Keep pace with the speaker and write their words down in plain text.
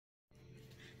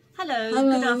Hello,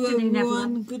 Hello good afternoon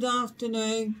everyone. Good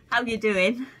afternoon. How you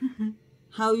doing?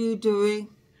 How you doing?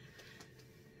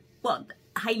 What,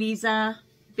 Hayley's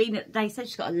been at, they said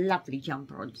she's got a lovely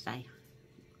jumper on today.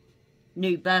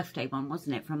 New birthday one,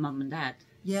 wasn't it, from Mum and Dad?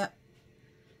 Yeah.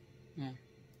 Yeah.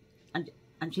 And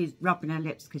she's rubbing her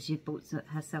lips because she's bought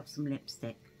herself some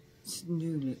lipstick. It's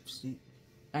new lipstick.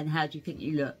 And how do you think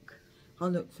you look? I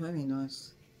look very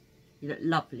nice. You look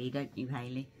lovely, don't you,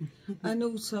 Hayley? And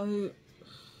also,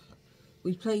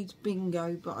 we played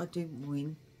bingo, but I didn't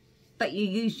win. But you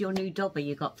used your new dobber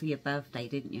you got for your birthday,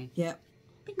 didn't you? Yeah.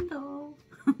 Bingo!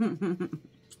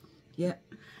 Yeah.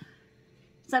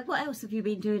 So what else have you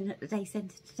been doing at the day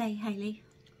centre today, Hayley?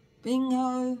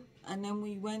 Bingo, and then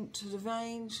we went to the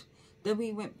range, then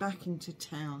we went back into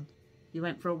town. You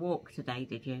went for a walk today,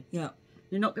 did you? Yeah.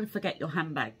 You're not going to forget your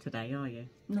handbag today, are you?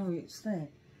 No, it's there.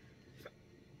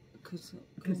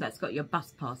 Because that's got your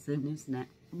bus pass in, isn't it?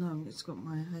 No, it's got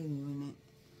my Hayley in it.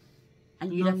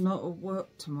 And I'm not at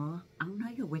work tomorrow. Oh no,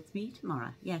 you're with me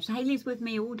tomorrow. Yes, Hayley's with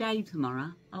me all day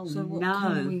tomorrow. Oh so what no.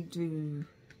 can we do?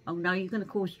 Oh no, you're going to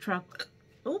cause trouble.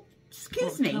 Oh,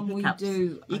 excuse me. What can we hiccups.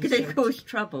 do? You're going to cause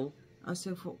trouble. I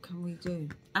said, what can we do?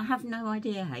 I have no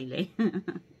idea, Hayley.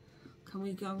 Can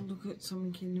we go and look at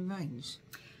something in the range?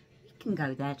 You can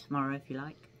go there tomorrow if you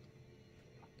like.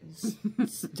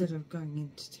 Instead of going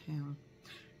into town.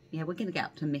 Yeah, we're going to get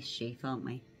up to mischief, aren't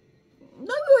we?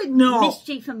 No, we're not.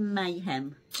 Mischief and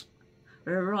mayhem.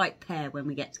 We're a right pair when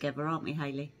we get together, aren't we,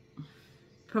 Hayley?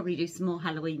 Probably do some more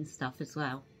Halloween stuff as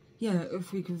well. Yeah,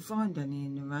 if we can find any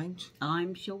in the range.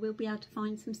 I'm sure we'll be able to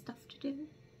find some stuff to do.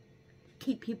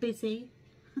 Keep you busy.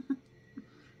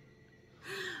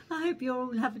 I hope you're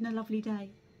all having a lovely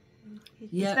day.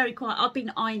 Yeah. It's very quiet. I've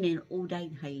been ironing all day,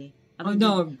 Hayley. I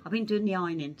know. I've been doing the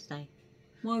ironing today.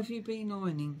 Why have you been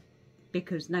ironing?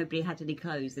 Because nobody had any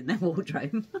clothes in their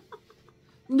wardrobe.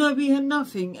 No, we had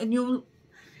nothing, and you're...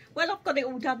 Well, I've got it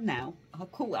all done now.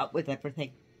 I've caught up with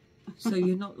everything. So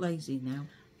you're not lazy now?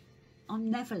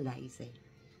 I'm never lazy.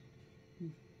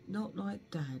 Not like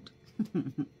Dad.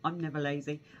 I'm never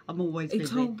lazy. I'm always He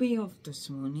busy. told me off this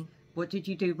morning. What did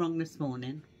you do wrong this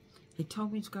morning? He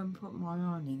told me to go and put my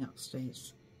ironing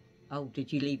upstairs. Oh,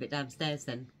 did you leave it downstairs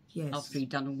then? Yes. After you'd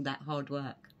done all that hard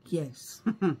work? Yes.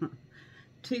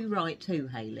 Too right too,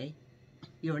 Hayley.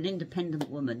 You're an independent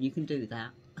woman. You can do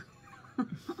that.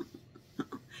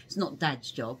 It's not Dad's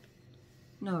job.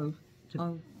 No.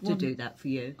 To do that for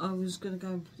you. I was going to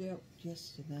go and put it up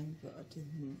yesterday, but I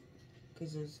didn't.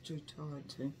 Because I was too tired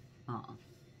to. Oh.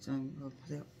 So I'll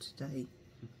put it up today.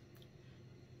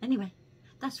 Anyway,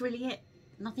 that's really it.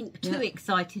 Nothing too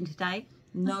exciting today.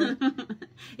 No.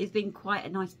 It's been quite a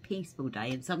nice peaceful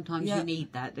day, and sometimes you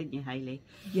need that, don't you, Hayley?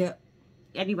 Yeah.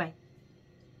 Anyway,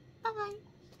 bye.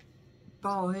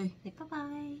 Bye. Say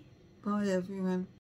bye-bye. Bye, everyone.